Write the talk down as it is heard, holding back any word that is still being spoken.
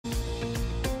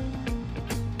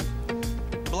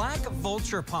Black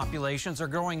vulture populations are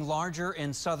growing larger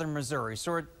in southern Missouri,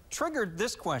 so it triggered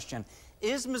this question.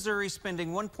 Is Missouri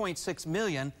spending $1.6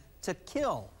 million to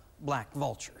kill black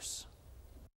vultures?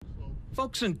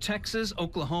 Folks in Texas,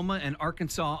 Oklahoma, and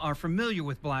Arkansas are familiar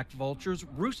with black vultures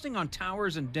roosting on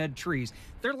towers and dead trees.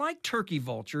 They're like turkey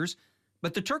vultures,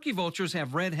 but the turkey vultures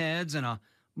have red heads and a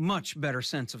much better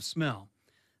sense of smell.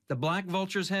 The black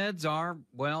vultures' heads are,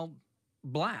 well,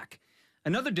 black.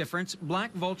 Another difference,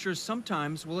 black vultures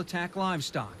sometimes will attack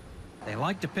livestock. They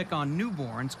like to pick on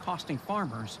newborns, costing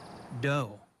farmers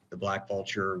dough. The black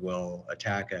vulture will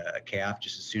attack a calf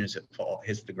just as soon as it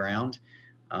hits the ground.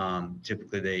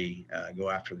 Typically, they go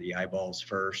after the eyeballs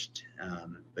first,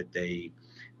 but they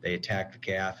attack the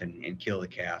calf and kill the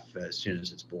calf as soon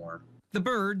as it's born. The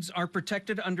birds are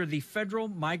protected under the Federal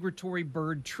Migratory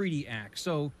Bird Treaty Act,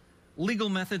 so legal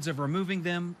methods of removing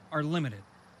them are limited.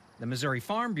 The Missouri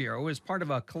Farm Bureau is part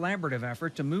of a collaborative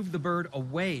effort to move the bird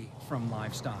away from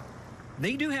livestock.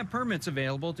 They do have permits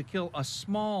available to kill a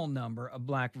small number of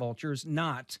black vultures,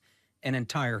 not an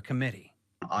entire committee.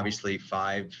 Obviously,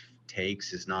 5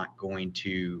 takes is not going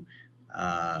to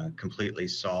completely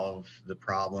solve the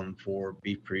problem for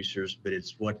beef producers, but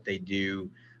it's what they do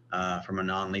from a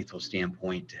non-lethal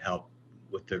standpoint to help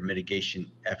with their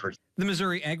mitigation efforts. The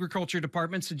Missouri Agriculture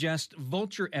Department suggests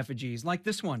vulture effigies like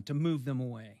this one to move them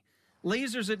away.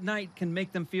 Lasers at night can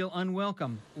make them feel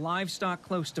unwelcome. Livestock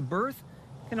close to birth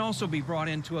can also be brought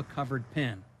into a covered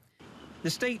pen. The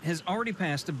state has already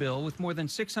passed a bill with more than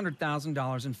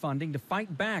 $600,000 in funding to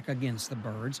fight back against the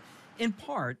birds. In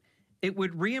part, it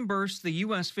would reimburse the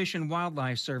U.S. Fish and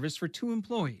Wildlife Service for 2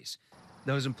 employees.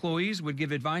 Those employees would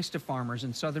give advice to farmers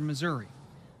in southern Missouri.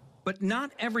 But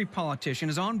not every politician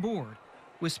is on board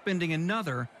with spending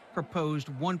another proposed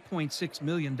 $1.6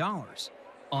 million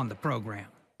on the program.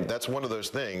 That's one of those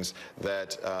things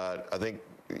that I think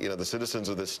the citizens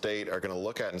of this state are going to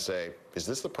look at and say, is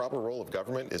this the proper role of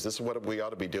government? Is this what we ought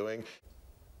to be doing?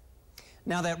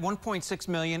 Now that $1.6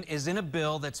 million is in a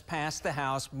bill that's passed the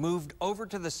House, moved over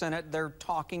to the Senate. They're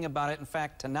talking about it, in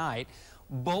fact, tonight.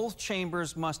 Both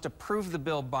chambers must approve the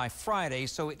bill by Friday,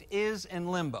 so it is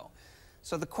in limbo.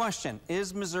 So the question,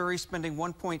 is Missouri spending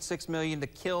 $1.6 million to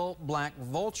kill black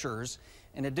vultures?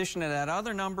 In addition to that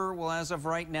other number, well, as of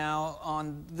right now,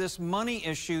 on this money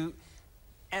issue,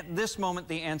 at this moment,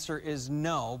 the answer is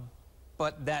no,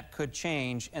 but that could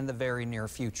change in the very near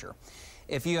future.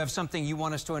 If you have something you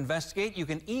want us to investigate, you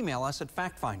can email us at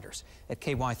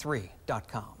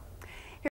factfinders@ky3.com.